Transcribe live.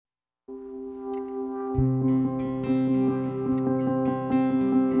Welcome.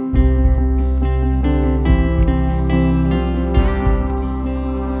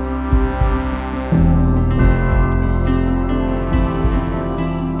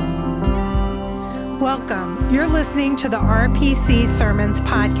 You're listening to the RPC Sermons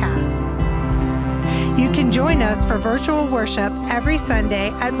podcast. You can join us for virtual worship every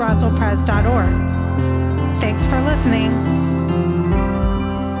Sunday at roswellpres.org. Thanks for listening.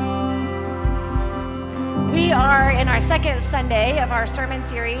 We are in our second Sunday of our sermon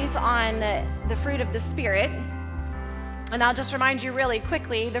series on the fruit of the Spirit. And I'll just remind you really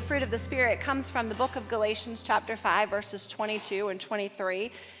quickly, the fruit of the Spirit comes from the book of Galatians chapter 5, verses 22 and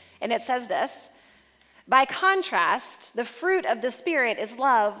 23. And it says this: by contrast, the fruit of the Spirit is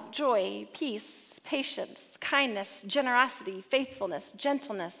love, joy, peace, patience, kindness, generosity, faithfulness,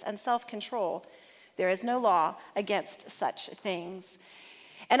 gentleness, and self-control. There is no law against such things.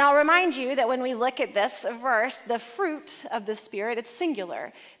 And I'll remind you that when we look at this verse, the fruit of the Spirit, it's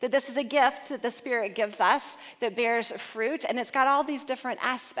singular, that this is a gift that the Spirit gives us that bears fruit, and it's got all these different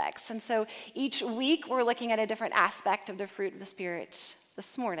aspects. And so each week we're looking at a different aspect of the fruit of the Spirit.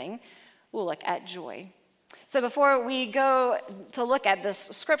 This morning, we'll look at joy. So before we go to look at this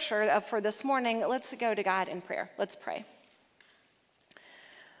scripture for this morning, let's go to God in prayer. Let's pray.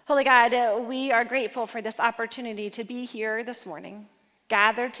 Holy God, we are grateful for this opportunity to be here this morning,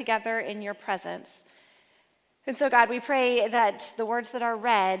 gathered together in your presence. And so, God, we pray that the words that are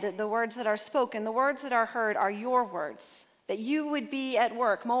read, the words that are spoken, the words that are heard are your words, that you would be at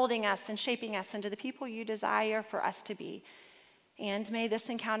work molding us and shaping us into the people you desire for us to be. And may this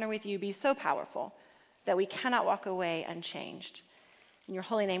encounter with you be so powerful that we cannot walk away unchanged. In your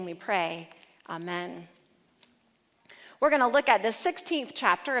holy name we pray, amen. We're going to look at the 16th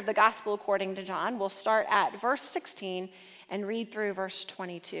chapter of the Gospel according to John. We'll start at verse 16 and read through verse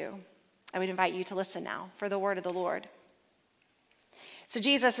 22. I would invite you to listen now for the word of the Lord. So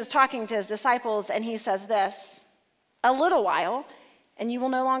Jesus is talking to his disciples, and he says this: a little while, and you will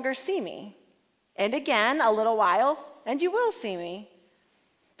no longer see me. And again, a little while, and you will see me.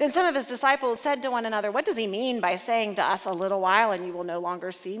 Then some of his disciples said to one another, what does he mean by saying to us, a little while and you will no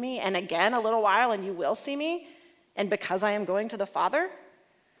longer see me, and again a little while and you will see me, and because I am going to the Father?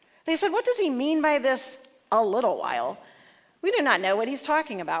 They said, what does he mean by this, a little while? We do not know what he's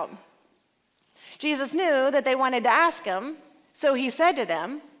talking about. Jesus knew that they wanted to ask him, so he said to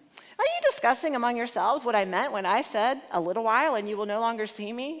them, are you discussing among yourselves what I meant when I said, a little while and you will no longer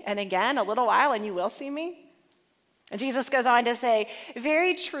see me, and again a little while and you will see me? And Jesus goes on to say,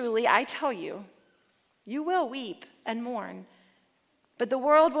 very truly, I tell you, you will weep and mourn, but the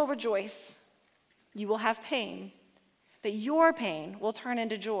world will rejoice. You will have pain, but your pain will turn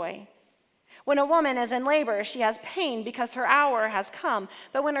into joy. When a woman is in labor, she has pain because her hour has come.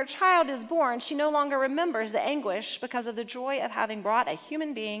 But when her child is born, she no longer remembers the anguish because of the joy of having brought a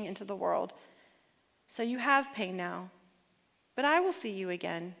human being into the world. So you have pain now, but I will see you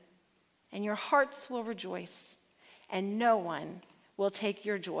again, and your hearts will rejoice, and no one will take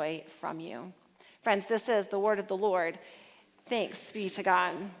your joy from you. Friends, this is the word of the Lord. Thanks be to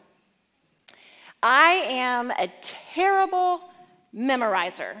God. I am a terrible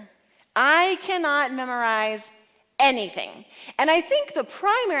memorizer. I cannot memorize anything. And I think the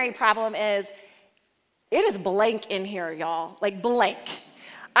primary problem is it is blank in here, y'all, like blank.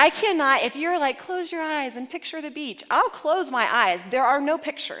 I cannot, if you're like, close your eyes and picture the beach, I'll close my eyes. There are no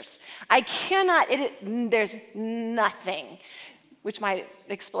pictures. I cannot, there's nothing, which might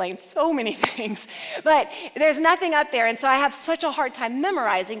explain so many things, but there's nothing up there. And so I have such a hard time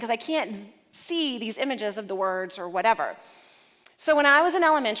memorizing because I can't see these images of the words or whatever. So when I was in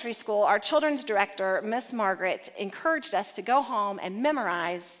elementary school, our children's director, Miss Margaret, encouraged us to go home and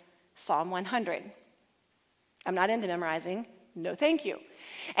memorize Psalm 100. I'm not into memorizing. No, thank you.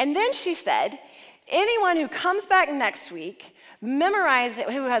 And then she said, anyone who comes back next week, who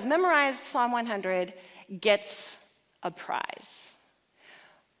has memorized Psalm 100, gets a prize.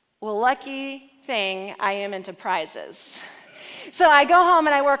 Well, lucky thing, I am into prizes. So I go home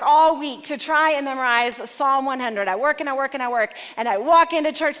and I work all week to try and memorize Psalm 100. I work and I work and I work, and I walk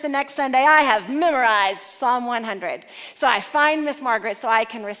into church the next Sunday, I have memorized Psalm 100. So I find Miss Margaret so I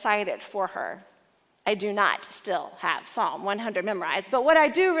can recite it for her. I do not still have Psalm 100 memorized, but what I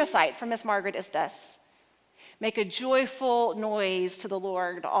do recite from Miss Margaret is this: make a joyful noise to the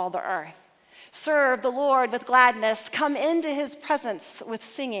Lord, all the earth. Serve the Lord with gladness. Come into his presence with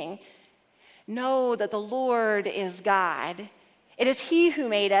singing. Know that the Lord is God. It is he who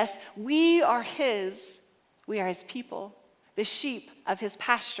made us. We are his. We are his people, the sheep of his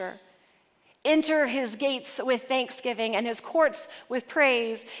pasture. Enter his gates with thanksgiving and his courts with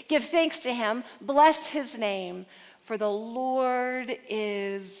praise. Give thanks to him. Bless his name, for the Lord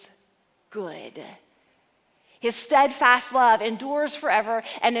is good. His steadfast love endures forever,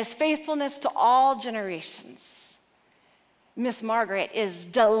 and his faithfulness to all generations. Miss Margaret is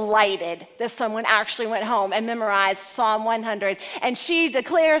delighted that someone actually went home and memorized Psalm 100, and she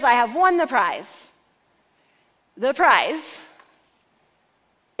declares, I have won the prize. The prize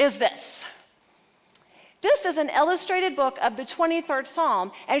is this. This is an illustrated book of the 23rd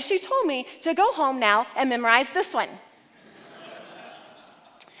Psalm, and she told me to go home now and memorize this one.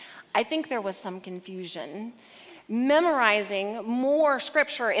 I think there was some confusion. Memorizing more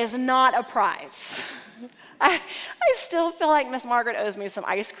scripture is not a prize. I still feel like Miss Margaret owes me some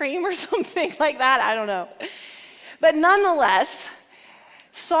ice cream or something like that. I don't know. But nonetheless,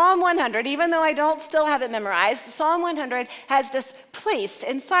 Psalm 100, even though I don't still have it memorized, Psalm 100 has this place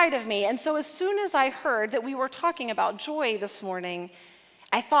inside of me. And so as soon as I heard that we were talking about joy this morning,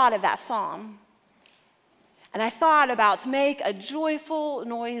 I thought of that psalm. And I thought about make a joyful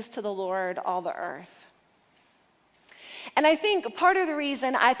noise to the Lord, all the earth. And I think part of the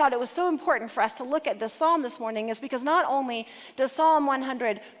reason I thought it was so important for us to look at this psalm this morning is because not only does Psalm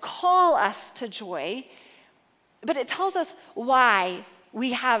 100 call us to joy, but it tells us why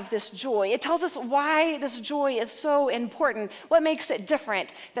we have this joy. It tells us why this joy is so important, what makes it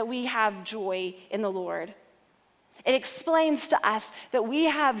different that we have joy in the Lord. It explains to us that we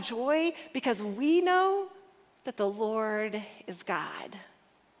have joy because we know that the Lord is God.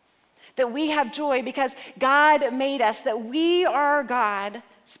 That we have joy because God made us, that we are God's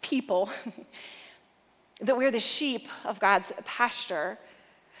people, that we're the sheep of God's pasture.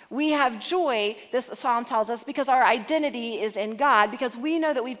 We have joy, this psalm tells us, because our identity is in God, because we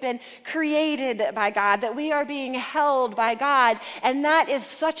know that we've been created by God, that we are being held by God, and that is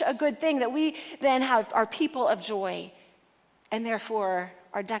such a good thing that we then are people of joy, and therefore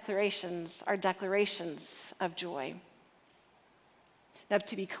our declarations are declarations of joy. Now,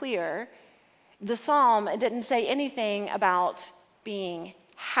 to be clear, the psalm didn't say anything about being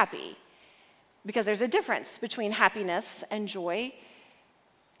happy, because there's a difference between happiness and joy.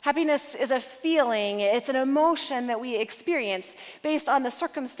 Happiness is a feeling, it's an emotion that we experience based on the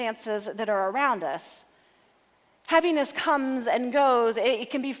circumstances that are around us. Happiness comes and goes, it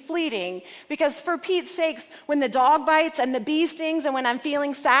can be fleeting, because for Pete's sakes, when the dog bites and the bee stings and when I'm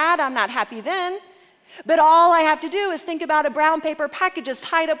feeling sad, I'm not happy then. But all I have to do is think about a brown paper packages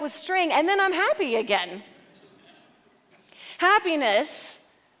tied up with string, and then I'm happy again. Happiness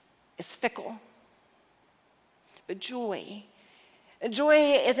is fickle, but joy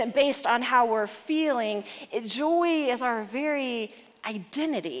isn't based on how we're feeling. Joy is our very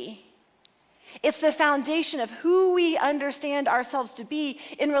identity. It's the foundation of who we understand ourselves to be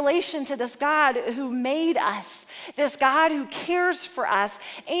in relation to this God who made us, this God who cares for us,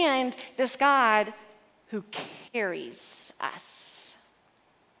 and this God who carries us.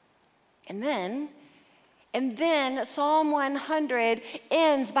 And then Psalm 100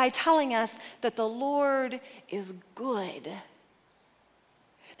 ends by telling us that the Lord is good.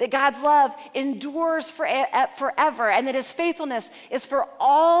 That God's love endures forever, and that his faithfulness is for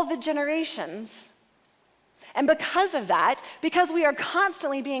all the generations. And because of that, because we are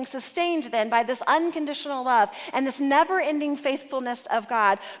constantly being sustained then by this unconditional love and this never-ending faithfulness of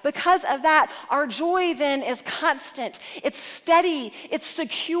God, because of that, our joy then is constant. It's steady. It's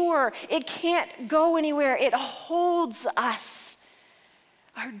secure. It can't go anywhere. It holds us.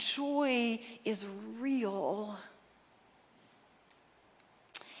 Our joy is real.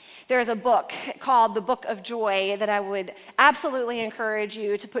 There is a book called The Book of Joy that I would absolutely encourage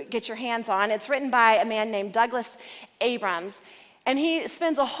you to get your hands on. It's written by a man named Douglas Abrams, and he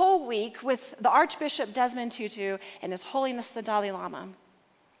spends a whole week with the Archbishop Desmond Tutu and His Holiness the Dalai Lama.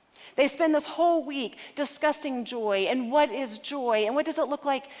 They spend this whole week discussing joy and what is joy and what does it look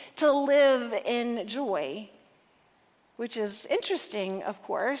like to live in joy, which is interesting, of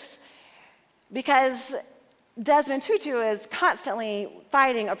course, because Desmond Tutu is constantly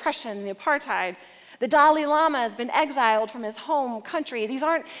fighting oppression and apartheid. The Dalai Lama has been exiled from his home country. These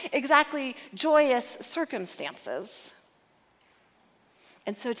aren't exactly joyous circumstances.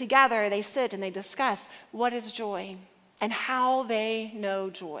 And so together they sit and they discuss what is joy and how they know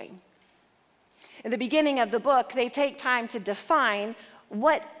joy. In the beginning of the book, they take time to define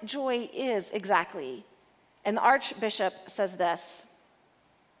what joy is exactly. And the Archbishop says this: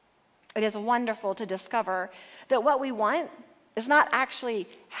 it is wonderful to discover that what we want is not actually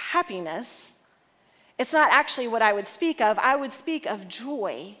happiness. It's not actually what I would speak of. I would speak of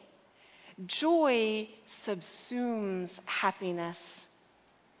joy. Joy subsumes happiness.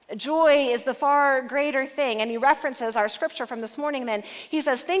 Joy is the far greater thing. And he references our scripture from this morning then. He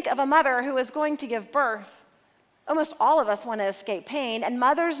says, think of a mother who is going to give birth. Almost all of us want to escape pain, and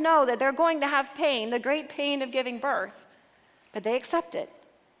mothers know that they're going to have pain, the great pain of giving birth, but they accept it.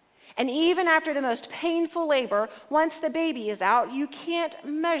 And even after the most painful labor, once the baby is out, you can't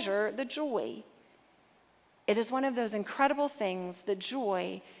measure the joy. It is one of those incredible things that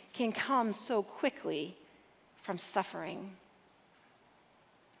joy can come so quickly from suffering.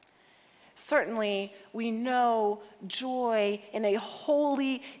 Certainly, we know joy in a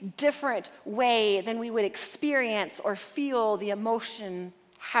wholly different way than we would experience or feel the emotion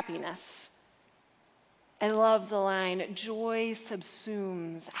happiness. I love the line, joy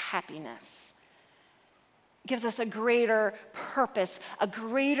subsumes happiness. It gives us a greater purpose, a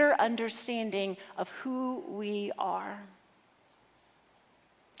greater understanding of who we are.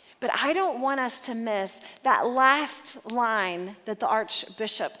 But I don't want us to miss that last line that the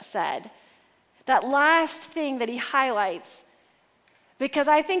Archbishop said, that last thing that he highlights. Because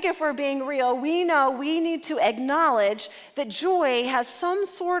I think if we're being real, we know we need to acknowledge that joy has some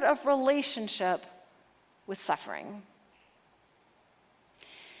sort of relationship with suffering.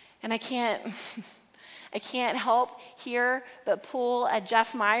 And I can't help here but pull a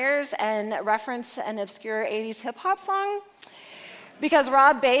Jeff Myers and reference an obscure 80s hip hop song, because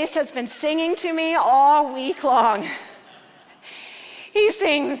Rob Bass has been singing to me all week long. He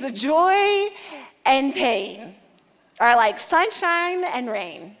sings, joy and pain are like sunshine and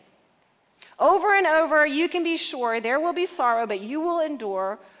rain. Over and over, you can be sure there will be sorrow, but you will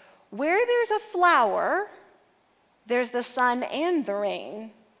endure. Where there's a flower, there's the sun and the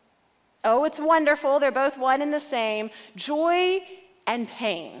rain. Oh, it's wonderful. They're both one and the same. Joy and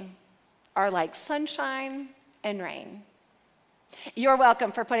pain are like sunshine and rain. You're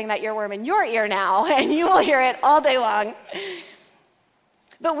welcome for putting that earworm in your ear now, and you will hear it all day long.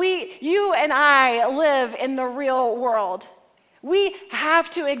 But you and I live in the real world. We have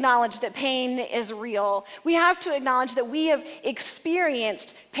to acknowledge that pain is real. We have to acknowledge that we have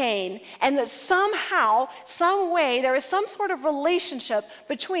experienced pain, and that somehow, some way, there is some sort of relationship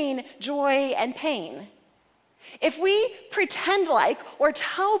between joy and pain. If we pretend like or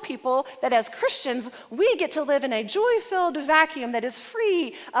tell people that as Christians we get to live in a joy-filled vacuum that is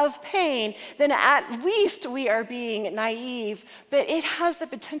free of pain, then at least we are being naive. But it has the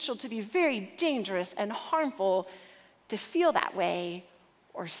potential to be very dangerous and harmful to feel that way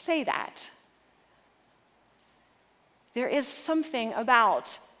or say that. There is something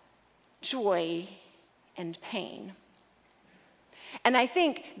about joy and pain. And I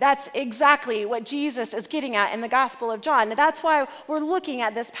think that's exactly what Jesus is getting at in the Gospel of John. That's why we're looking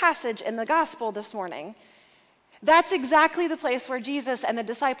at this passage in the Gospel this morning. That's exactly the place where Jesus and the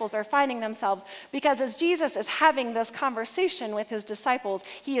disciples are finding themselves, because as Jesus is having this conversation with his disciples,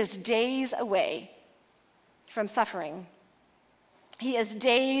 he is days away from suffering. He is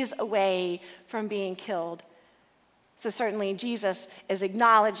days away from being killed. So certainly Jesus is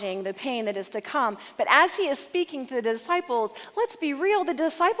acknowledging the pain that is to come. But as he is speaking to the disciples, let's be real, the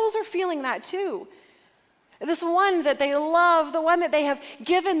disciples are feeling that too. This one that they love, the one that they have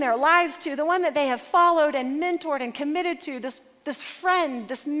given their lives to, the one that they have followed and mentored and committed to, this friend,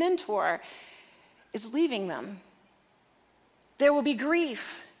 this mentor, is leaving them. There will be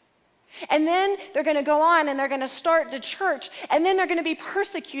grief. And then they're going to go on and they're going to start the church, and then they're going to be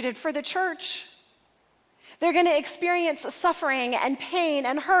persecuted for the church. They're going to experience suffering and pain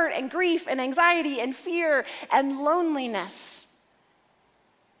and hurt and grief and anxiety and fear and loneliness.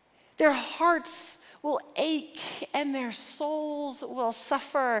 Their hearts will ache and their souls will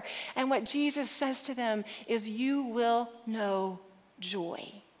suffer. And what Jesus says to them is, you will know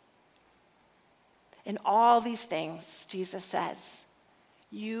joy. In all these things, Jesus says,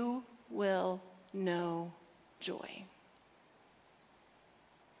 you will know joy.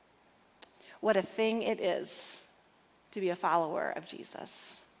 What a thing it is to be a follower of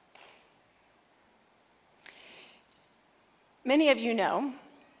Jesus. Many of you know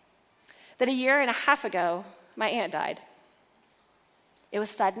that a year and a half ago, my aunt died. It was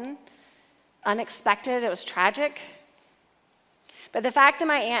sudden, unexpected, it was tragic. But the fact that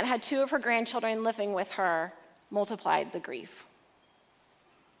my aunt had 2 of her grandchildren living with her multiplied the grief.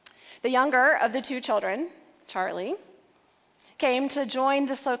 The younger of the 2 children, Charlie, came to join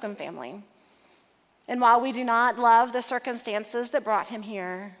the Slocum family. And while we do not love the circumstances that brought him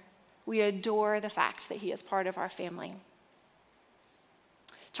here, we adore the fact that he is part of our family.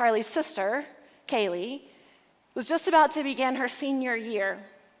 Charlie's sister, Kaylee, was just about to begin her senior year.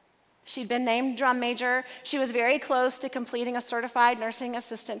 She'd been named drum major. She was very close to completing a certified nursing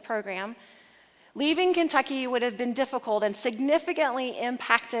assistant program. Leaving Kentucky would have been difficult and significantly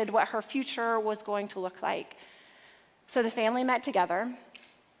impacted what her future was going to look like. So the family met together,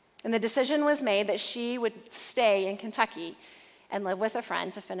 and the decision was made that she would stay in Kentucky and live with a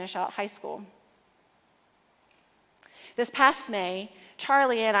friend to finish out high school. This past May,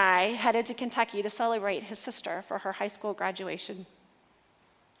 Charlie and I headed to Kentucky to celebrate his sister for her high school graduation.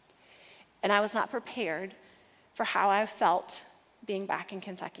 And I was not prepared for how I felt being back in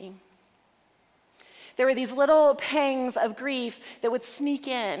Kentucky. There were these little pangs of grief that would sneak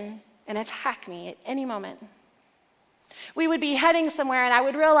in and attack me at any moment. We would be heading somewhere and I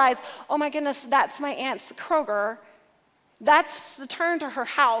would realize, oh my goodness, that's my aunt's Kroger. That's the turn to her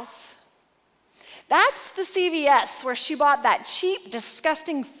house. That's the CVS where she bought that cheap,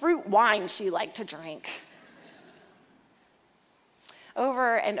 disgusting fruit wine she liked to drink.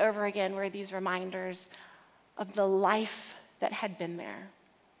 Over and over again were these reminders of the life that had been there,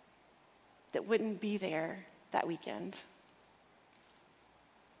 that wouldn't be there that weekend.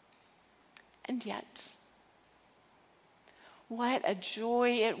 And yet, what a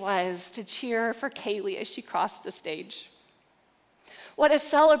joy it was to cheer for Kaylee as she crossed the stage. What a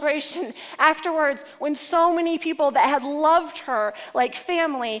celebration afterwards when so many people that had loved her like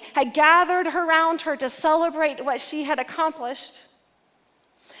family had gathered around her to celebrate what she had accomplished.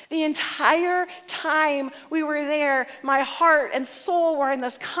 The entire time we were there, my heart and soul were in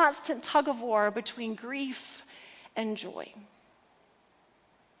this constant tug of war between grief and joy.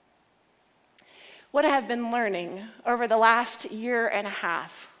 What I have been learning over the last year and a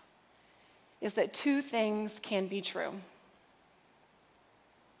half is that two things can be true.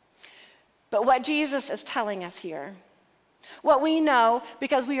 But what Jesus is telling us here, what we know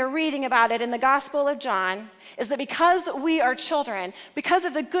because we are reading about it in the Gospel of John, is that because we are children, because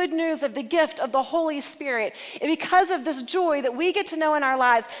of the good news of the gift of the Holy Spirit, and because of this joy that we get to know in our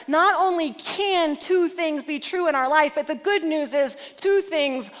lives, not only can two things be true in our life, but the good news is two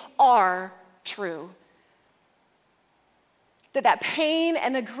things are true. That pain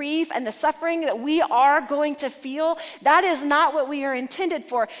and the grief and the suffering that we are going to feel, that is not what we are intended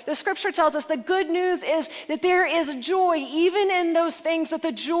for. The scripture tells us the good news is that there is joy even in those things, that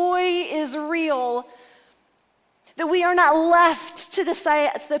the joy is real, that we are not left to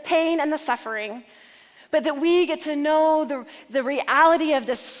the pain and the suffering, but that we get to know the reality of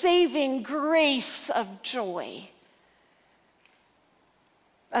the saving grace of joy.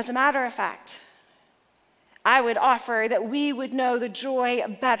 As a matter of fact, I would offer that we would know the joy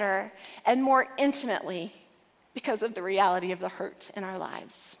better and more intimately because of the reality of the hurt in our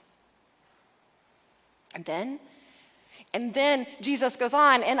lives. And then Jesus goes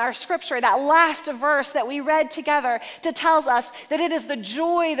on in our scripture, that last verse that we read together, to tells us that it is the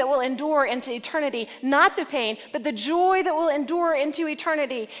joy that will endure into eternity, not the pain, but the joy that will endure into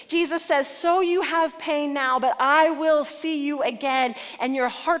eternity. Jesus says, so you have pain now, but I will see you again, and your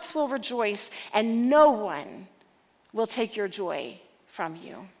hearts will rejoice, and no one will take your joy from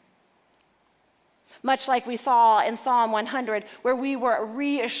you. Much like we saw in Psalm 100, where we were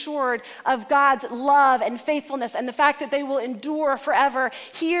reassured of God's love and faithfulness and the fact that they will endure forever.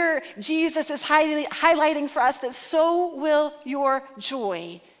 Here, Jesus is highlighting for us that so will your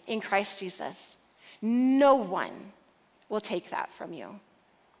joy in Christ Jesus. No one will take that from you.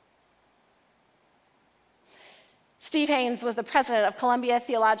 Steve Haynes was the president of Columbia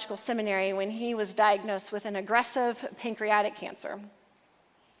Theological Seminary when he was diagnosed with an aggressive pancreatic cancer.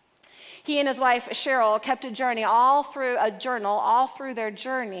 He and his wife, Cheryl, kept a journal all through their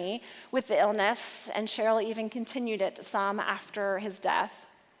journey with the illness, and Cheryl even continued it some after his death.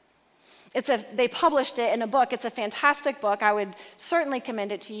 They published it in a book. It's a fantastic book. I would certainly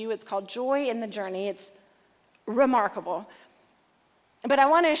commend it to you. It's called Joy in the Journey. It's remarkable. But I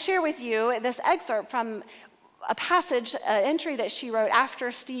want to share with you this excerpt from a passage, an entry that she wrote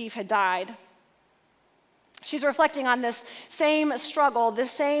after Steve had died. She's reflecting on this same struggle, this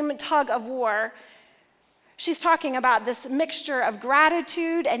same tug of war. She's talking about this mixture of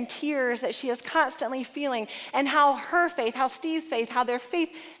gratitude and tears that she is constantly feeling, and how her faith, how Steve's faith, how their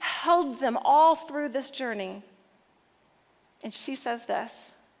faith held them all through this journey. And she says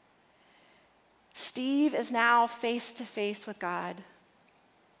this: Steve is now face to face with God,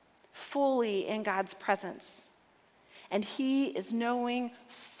 fully in God's presence, and he is knowing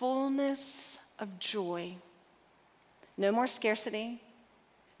fullness of joy. No more scarcity,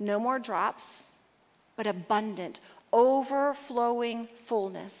 no more drops, but abundant, overflowing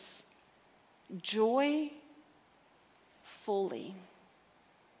fullness. Joy fully.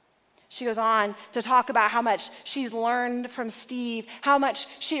 She goes on to talk about how much she's learned from Steve, how much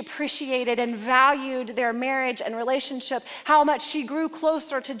she appreciated and valued their marriage and relationship, how much she grew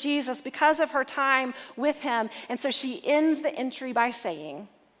closer to Jesus because of her time with him. And so she ends the entry by saying,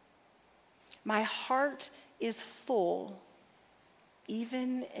 "My heart is full,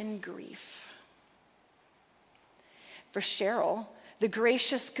 even in grief." For Cheryl, the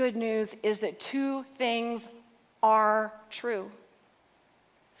gracious good news is that two things are true.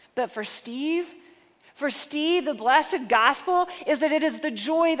 But for Steve, the blessed gospel is that it is the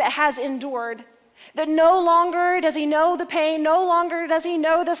joy that has endured. That no longer does he know the pain, no longer does he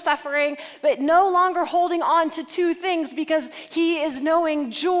know the suffering, but no longer holding on to two things because he is knowing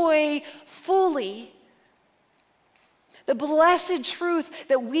joy fully. The blessed truth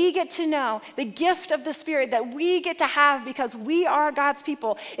that we get to know, the gift of the Spirit that we get to have because we are God's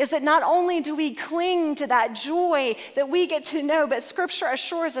people, is that not only do we cling to that joy that we get to know, but Scripture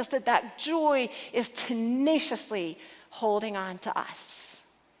assures us that that joy is tenaciously holding on to us.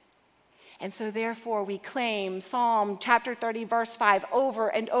 And so therefore we claim Psalm chapter 30, verse 5 over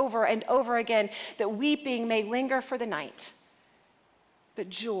and over and over again, that weeping may linger for the night, but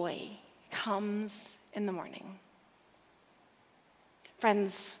joy comes in the morning.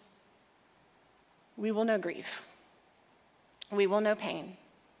 Friends, we will know grief. We will know pain.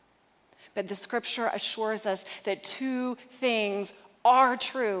 But the Scripture assures us that two things are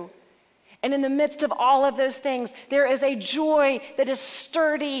true. And in the midst of all of those things, there is a joy that is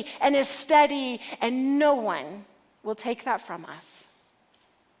sturdy and is steady, and no one will take that from us.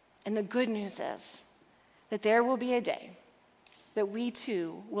 And the good news is that there will be a day that we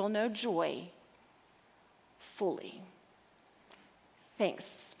too will know joy fully.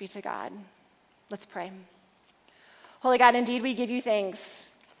 Thanks be to God. Let's pray. Holy God, indeed we give you thanks.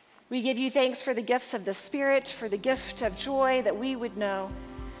 We give you thanks for the gifts of the Spirit, for the gift of joy that we would know.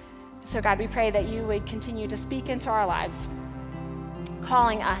 So God, we pray that you would continue to speak into our lives,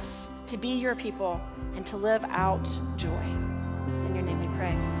 calling us to be your people and to live out joy. In your name we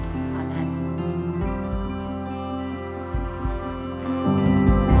pray. Amen.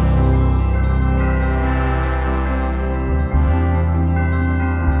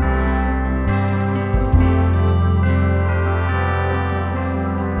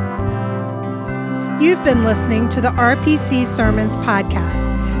 You've been listening to the RPC Sermons podcast.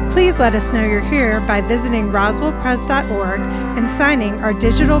 Please let us know you're here by visiting roswellpres.org and signing our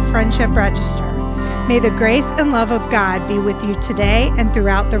digital friendship register. May the grace and love of God be with you today and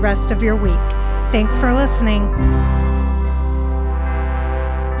throughout the rest of your week. Thanks for listening.